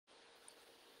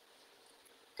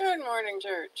Good morning,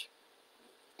 church.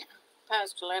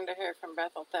 Pastor Linda here from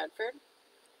Bethel Thedford.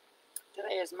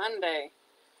 Today is Monday,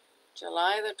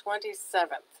 July the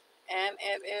 27th, and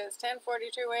it is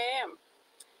 10:42 a.m.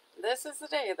 This is the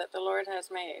day that the Lord has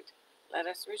made. Let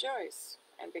us rejoice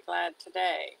and be glad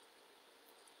today.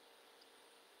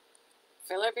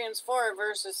 Philippians 4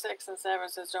 verses 6 and 7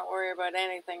 says, don't worry about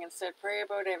anything, instead pray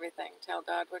about everything. Tell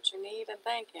God what you need and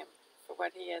thank Him for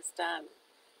what He has done.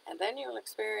 And then you'll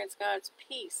experience God's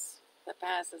peace that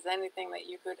passes anything that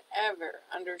you could ever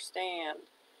understand.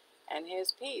 And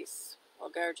His peace will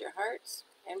guard your hearts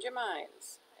and your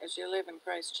minds as you live in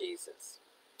Christ Jesus.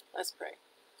 Let's pray.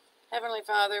 Heavenly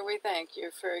Father, we thank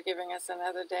You for giving us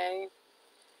another day,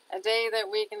 a day that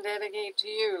we can dedicate to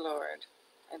You, Lord,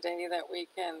 a day that we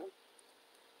can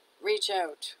reach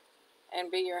out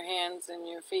and be Your hands and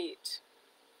Your feet,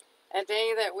 a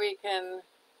day that we can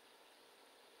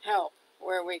help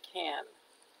where we can.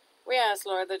 We ask,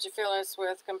 Lord, that You fill us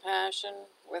with compassion,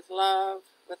 with love,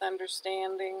 with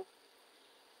understanding.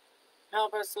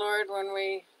 Help us, Lord, when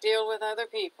we deal with other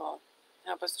people.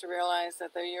 Help us to realize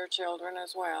that they're Your children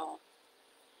as well.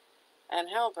 And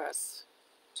help us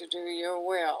to do Your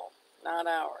will, not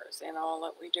ours, in all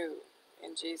that we do.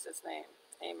 In Jesus' name,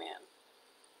 amen.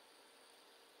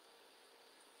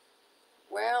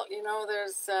 Well,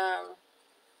 there's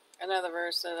another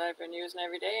verse that I've been using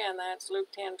every day, and that's Luke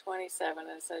 10:27.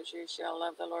 It says, You shall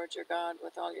love the Lord your God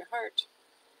with all your heart,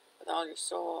 with all your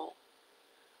soul,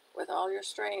 with all your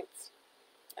strength,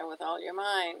 and with all your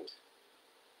mind,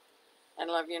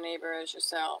 and love your neighbor as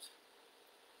yourself.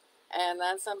 And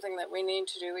that's something that we need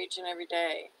to do each and every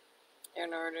day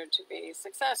in order to be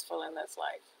successful in this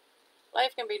life.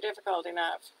 Life can be difficult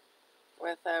enough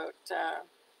without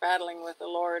battling with the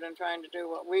Lord and trying to do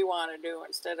what we want to do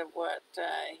instead of what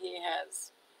He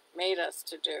has made us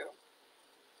to do.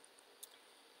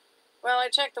 Well, I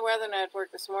checked the weather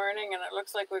network this morning, and it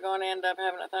looks like we're going to end up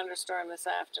having a thunderstorm this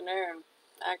afternoon.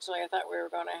 Actually, I thought we were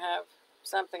going to have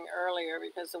something earlier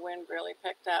because the wind really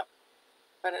picked up,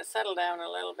 but it settled down a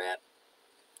little bit.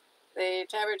 The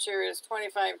temperature is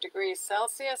 25 degrees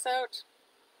Celsius out,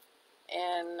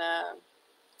 and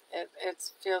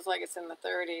it feels like it's in the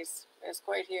 30s. It's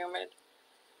quite humid.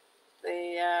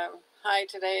 The high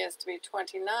today is to be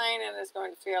 29, and it's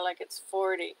going to feel like it's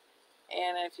 40.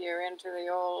 And if you're into the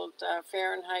old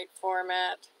Fahrenheit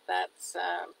format, that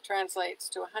translates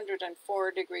to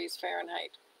 104 degrees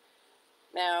Fahrenheit.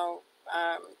 Now,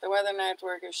 the Weather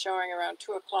Network is showing around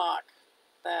 2 o'clock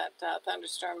that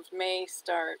thunderstorms may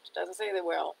start. It doesn't say they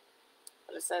will,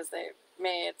 but it says they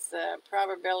may. Its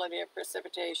probability of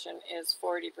precipitation is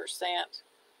 40%.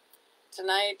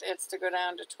 Tonight, it's to go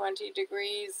down to 20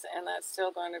 degrees, and that's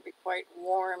still going to be quite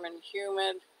warm and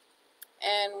humid.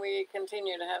 And we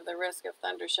continue to have the risk of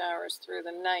thunder showers through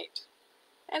the night.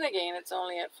 And again, it's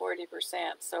only at 40%,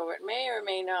 so it may or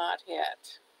may not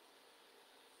hit.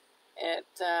 It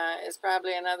is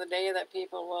probably another day that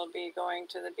people will be going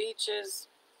to the beaches.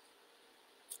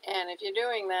 And if you're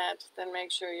doing that, then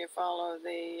make sure you follow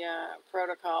the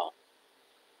protocol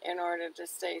in order to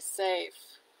stay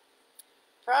safe.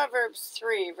 Proverbs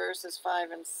 3, verses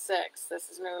 5 and 6. This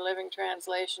is New Living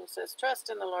Translation. Says, Trust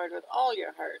in the Lord with all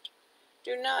your heart.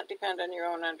 Do not depend on your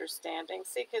own understanding.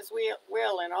 Seek His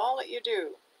will in all that you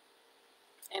do,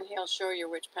 and He'll show you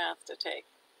which path to take.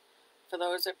 For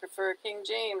those that prefer King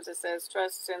James, it says,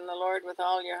 Trust in the Lord with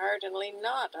all your heart, and lean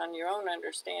not on your own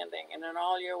understanding, and in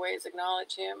all your ways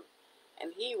acknowledge Him,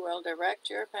 and He will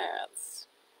direct your paths.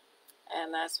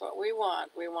 And that's what we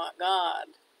want. We want God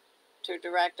to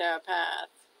direct our path.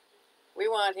 We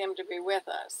want Him to be with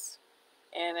us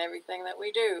in everything that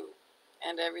we do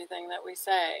and everything that we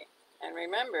say. And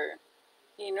remember,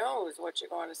 He knows what you're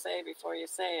going to say before you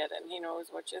say it, and He knows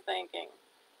what you're thinking.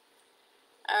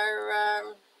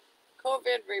 Our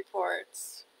COVID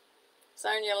reports,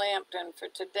 Sarnia Lambton for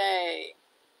today.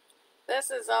 This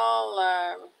is all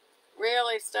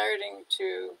really starting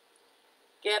to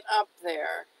get up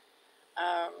there.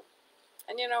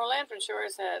 And Lambton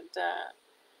Shores had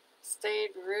stayed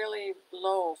really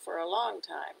low for a long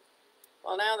time.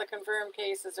 Well, now the confirmed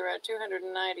cases are at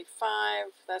 295.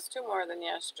 That's 2 more than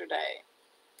yesterday.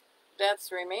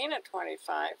 Deaths remain at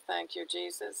 25, thank you,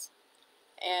 Jesus.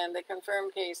 And the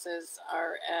confirmed cases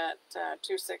are at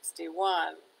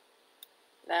 261.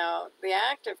 Now, the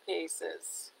active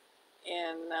cases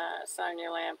in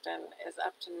Sarnia Lambton is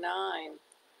up to 9.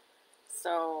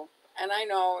 So, and I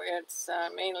know it's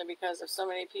mainly because of so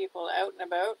many people out and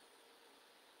about.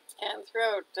 And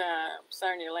throughout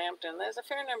Sarnia Lambton, there's a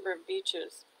fair number of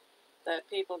beaches that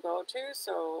people go to,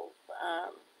 so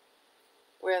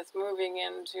with moving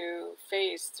into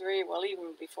phase 3, well,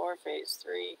 even before phase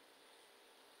 3,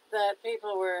 that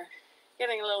people were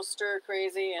getting a little stir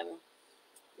crazy and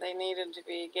they needed to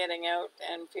be getting out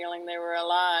and feeling they were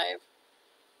alive,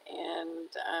 and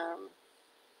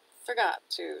forgot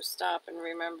to stop and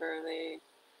remember the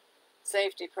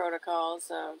safety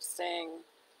protocols of staying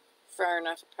far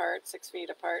enough apart, 6 feet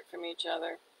apart from each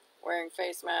other, wearing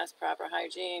face masks, proper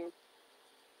hygiene,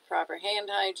 proper hand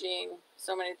hygiene,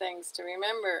 so many things to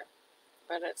remember,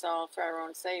 but it's all for our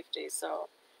own safety. So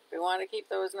if we want to keep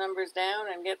those numbers down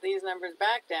and get these numbers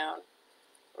back down,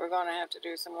 we're going to have to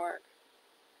do some work.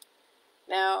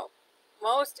 Now,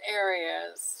 most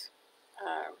areas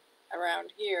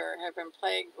around here have been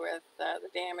plagued with the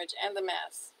damage and the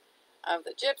mess of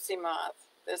the gypsy moth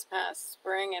this past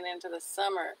spring and into the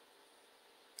summer.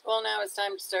 Well, now it's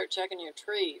time to start checking your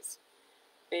trees,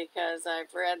 because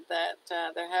I've read that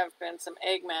there have been some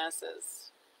egg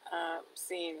masses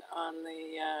seen on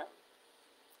the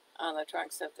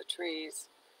trunks of the trees.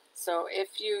 So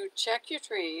if you check your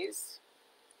trees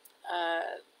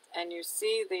and you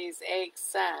see these egg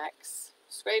sacs,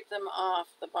 scrape them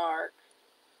off the bark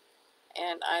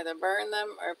and either burn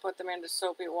them or put them into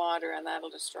soapy water, and that'll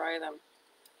destroy them.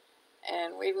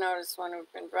 And we've noticed when we've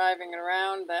been driving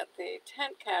around that the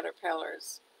tent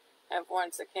caterpillars have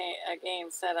once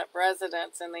again set up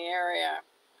residence in the area.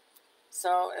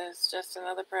 So it's just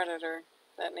another predator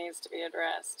that needs to be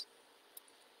addressed.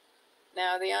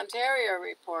 Now, the Ontario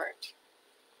report.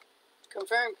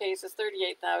 Confirmed cases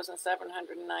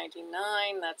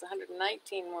 38,799. That's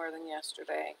 119 more than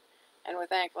yesterday. And we're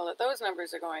thankful that those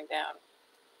numbers are going down.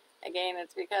 Again,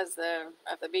 it's because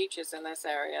of the beaches in this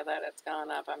area that it's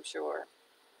gone up, I'm sure.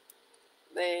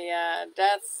 The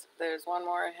deaths, there's one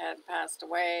more had passed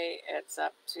away. It's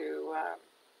up to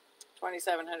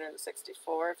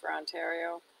 2,764 for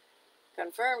Ontario.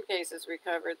 Confirmed cases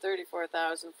recovered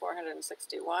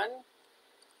 34,461.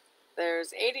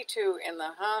 There's 82 in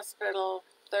the hospital,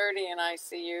 30 in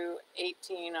ICU,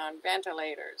 18 on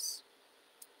ventilators.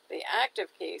 The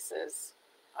active cases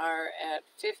are at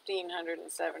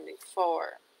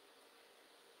 1,574.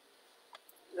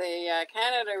 The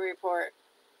Canada report,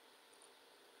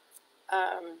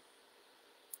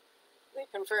 the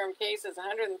confirmed cases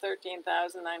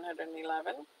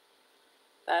 113,911.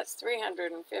 That's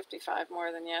 355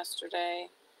 more than yesterday.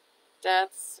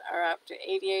 Deaths are up to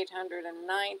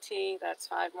 8,890. That's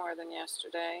 5 more than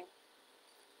yesterday.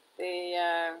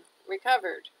 The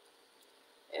recovered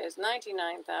is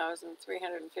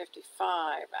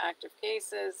 99,355. Active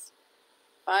cases,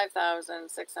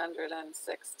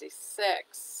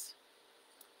 5,666.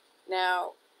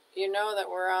 Now, you know that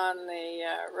we're on the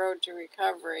road to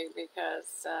recovery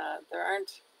because there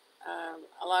aren't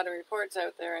a lot of reports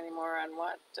out there anymore on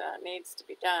what needs to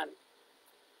be done.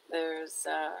 There's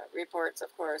reports,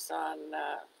 of course, on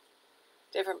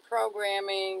different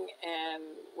programming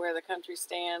and where the country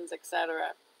stands,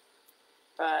 etc.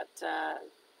 But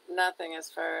nothing as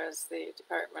far as the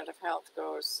Department of Health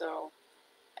goes, so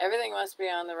everything must be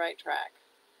on the right track.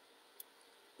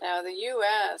 Now, the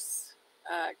U.S.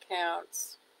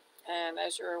 counts, and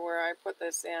as you're aware, I put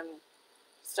this in,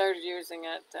 started using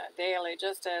it daily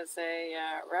just as a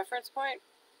reference point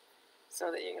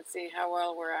so that you can see how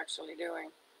well we're actually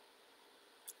doing.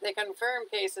 The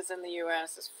confirmed cases in the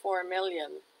U.S. is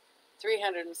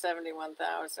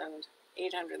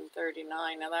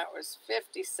 4,371,839. Now that was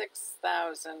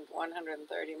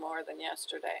 56,130 more than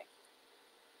yesterday.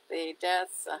 The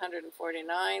deaths,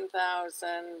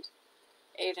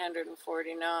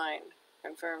 149,849.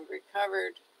 Confirmed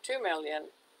recovered,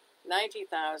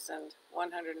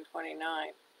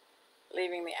 2,090,129.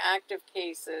 Leaving the active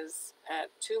cases at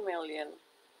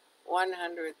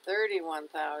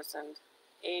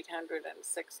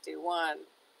 2,131,861.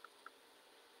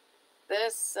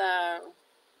 This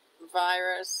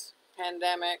virus,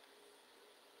 pandemic,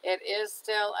 it is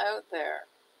still out there,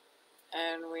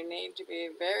 and we need to be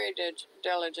very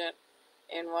diligent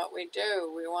in what we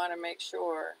do. We want to make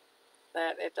sure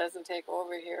that it doesn't take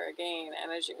over here again.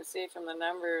 And as you can see from the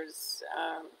numbers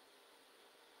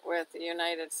with the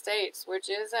United States, which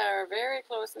is our very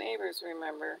close neighbors,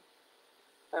 remember,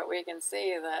 but we can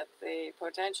see that the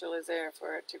potential is there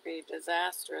for it to be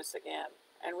disastrous again,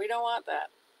 and we don't want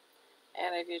that.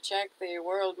 And if you check the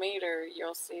world meter,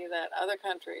 you'll see that other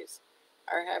countries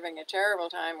are having a terrible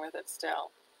time with it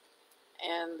still,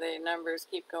 and the numbers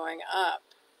keep going up.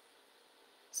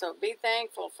 So be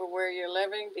thankful for where you're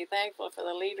living, be thankful for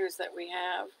the leaders that we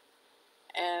have,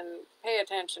 and pay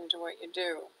attention to what you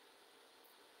do,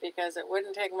 because it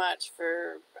wouldn't take much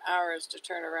for ours to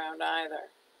turn around either.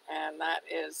 And that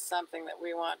is something that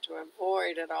we want to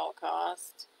avoid at all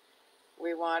costs.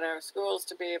 We want our schools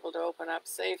to be able to open up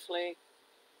safely.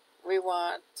 We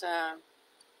want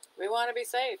to be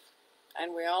safe,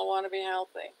 and we all want to be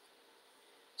healthy.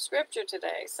 Scripture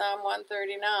today, Psalm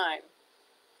 139,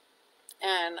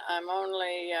 and I'm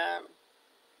only,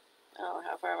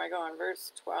 how far am I going?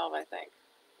 Verse 12, I think.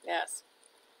 Yes.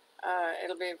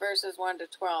 It'll be verses 1 to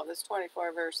 12. There's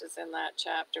 24 verses in that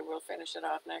chapter. We'll finish it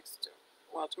off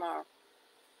tomorrow.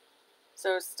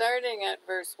 So starting at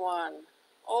verse 1,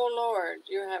 O Lord,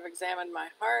 you have examined my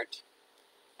heart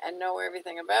and know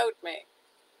everything about me.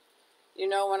 You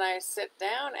know when I sit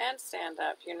down and stand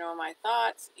up. You know my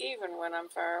thoughts, even when I'm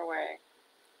far away.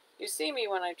 You see me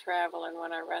when I travel and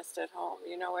when I rest at home.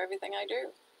 You know everything I do.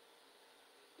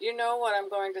 You know what I'm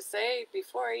going to say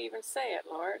before I even say it,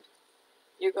 Lord.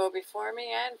 You go before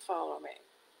me and follow me.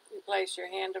 You place your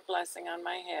hand of blessing on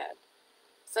my head.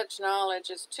 Such knowledge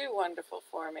is too wonderful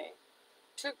for me,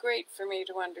 too great for me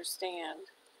to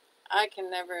understand. I can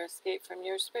never escape from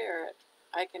your spirit.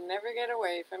 I can never get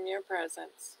away from your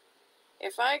presence.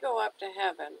 If I go up to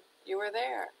heaven, you are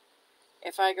there.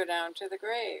 If I go down to the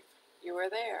grave, you are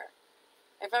there.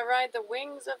 If I ride the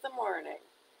wings of the morning,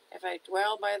 if I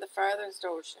dwell by the farthest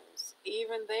oceans,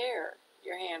 even there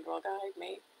your hand will guide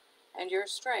me, and your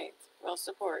strength will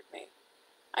support me.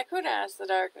 I could ask the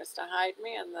darkness to hide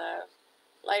me and the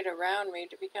light around me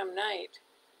to become night,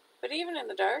 but even in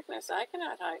the darkness I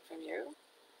cannot hide from you.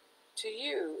 To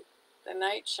you the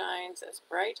night shines as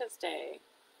bright as day.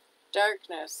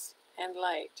 Darkness and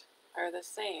light are the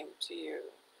same to you.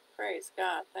 Praise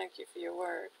God. Thank you for your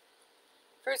word.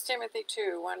 1 Timothy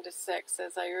 2, 1 to 6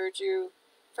 says, I urge you,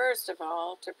 first of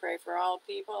all, to pray for all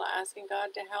people, asking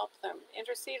God to help them,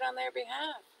 intercede on their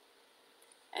behalf,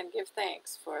 and give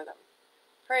thanks for them.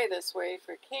 Pray this way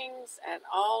for kings and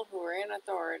all who are in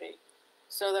authority,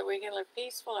 so that we can live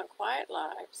peaceful and quiet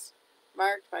lives,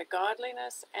 marked by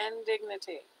godliness and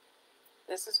dignity.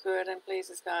 This is good and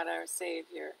pleases God our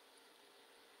Savior,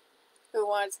 who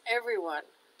wants everyone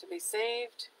to be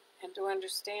saved and to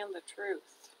understand the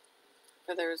truth.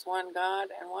 For there is one God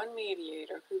and one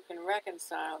mediator who can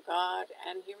reconcile God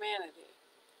and humanity,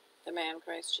 the man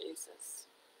Christ Jesus.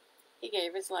 He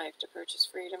gave his life to purchase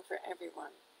freedom for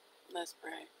everyone. Let's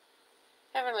pray.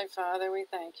 Heavenly Father, we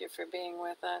thank you for being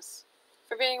with us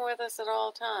at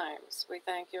all times. We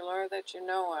thank you, Lord, that you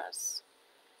know us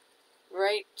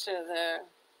right to the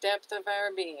depth of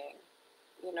our being.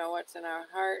 You know what's in our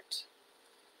heart.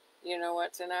 You know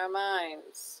what's in our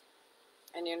minds.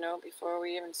 And you know before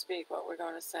we even speak what we're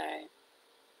going to say.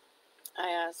 I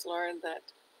ask, Lord, that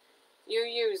you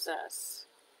use us.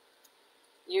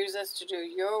 Use us to do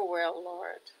your will,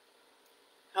 Lord.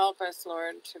 Help us,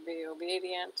 Lord, to be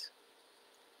obedient.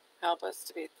 Help us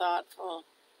to be thoughtful.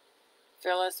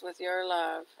 Fill us with your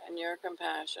love and your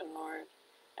compassion, Lord.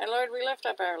 And Lord, we lift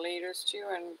up our leaders to you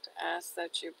and ask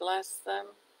that you bless them.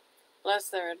 Bless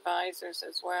their advisors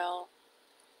as well.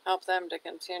 Help them to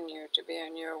continue to be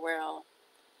in your will.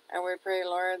 And we pray,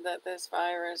 Lord, that this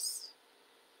virus,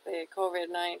 the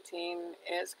COVID-19,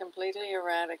 is completely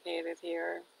eradicated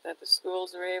here, that the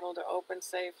schools are able to open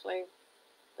safely,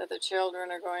 that the children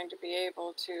are going to be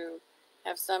able to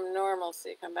have some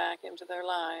normalcy come back into their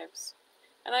lives.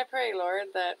 And I pray, Lord,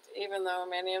 that even though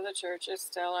many of the churches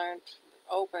still aren't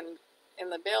open in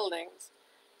the buildings,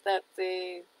 that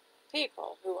the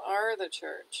people who are the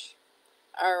church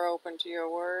are open to your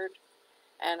word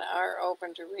and are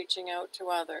open to reaching out to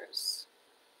others.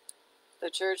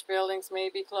 The church buildings may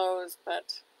be closed,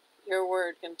 but your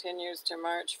word continues to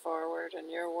march forward, and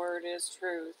your word is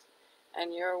truth,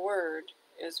 and your word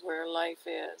is where life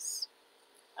is.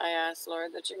 I ask,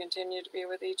 Lord, that you continue to be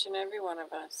with each and every one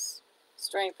of us.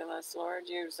 Strengthen us, Lord.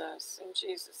 Use us. In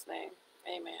Jesus' name,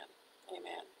 amen.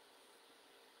 Amen.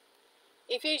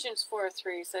 Ephesians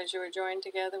 4:3 says you are joined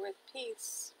together with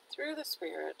peace through the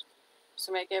Spirit,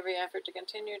 so make every effort to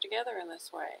continue together in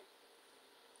this way.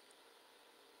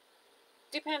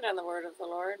 Depend on the word of the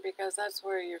Lord, because that's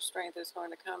where your strength is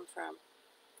going to come from.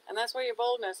 And that's where your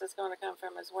boldness is going to come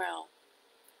from as well.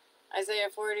 Isaiah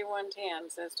 41:10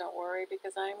 says, don't worry,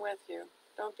 because I am with you.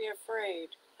 Don't be afraid.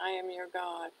 I am your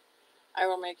God. I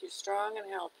will make you strong and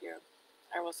help you.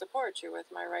 I will support you with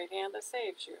my right hand that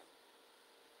saves you.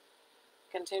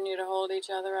 Continue to hold each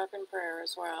other up in prayer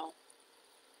as well.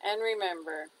 And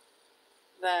remember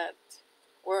that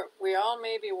we all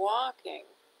may be walking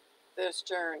this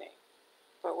journey,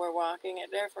 but we're walking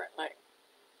it differently.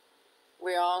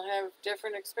 We all have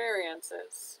different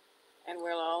experiences, and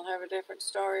we'll all have a different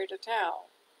story to tell.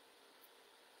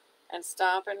 And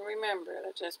stop and remember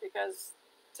that just because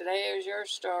Today is your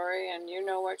story, and you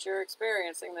know what you're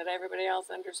experiencing that everybody else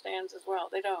understands as well.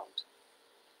 They don't.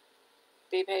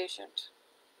 Be patient,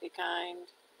 be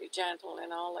kind, be gentle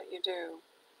in all that you do.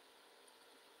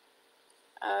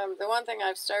 The one thing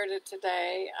I've started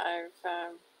today,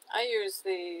 I use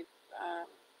the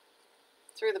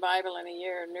Through the Bible in a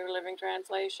Year New Living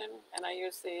Translation, and I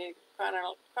use the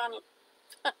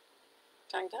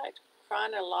tongue-tied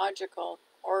chronological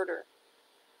order.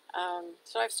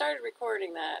 So I've started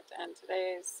recording that, and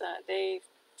today's day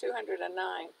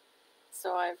 209.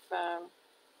 So I've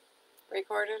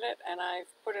recorded it and I've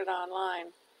put it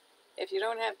online. If you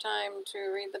don't have time to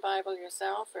read the Bible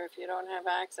yourself, or if you don't have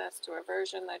access to a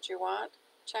version that you want,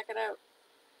 check it out.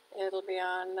 It'll be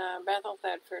on Bethel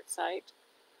Thedford site,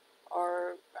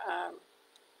 or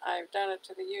I've done it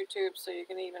to the YouTube, so you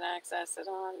can even access it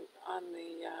on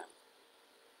the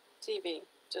TV.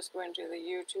 Just go into the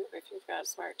YouTube if you've got a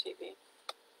smart TV,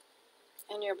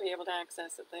 and you'll be able to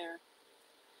access it there.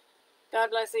 God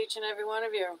bless each and every one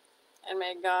of you, and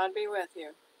may God be with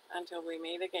you until we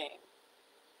meet again.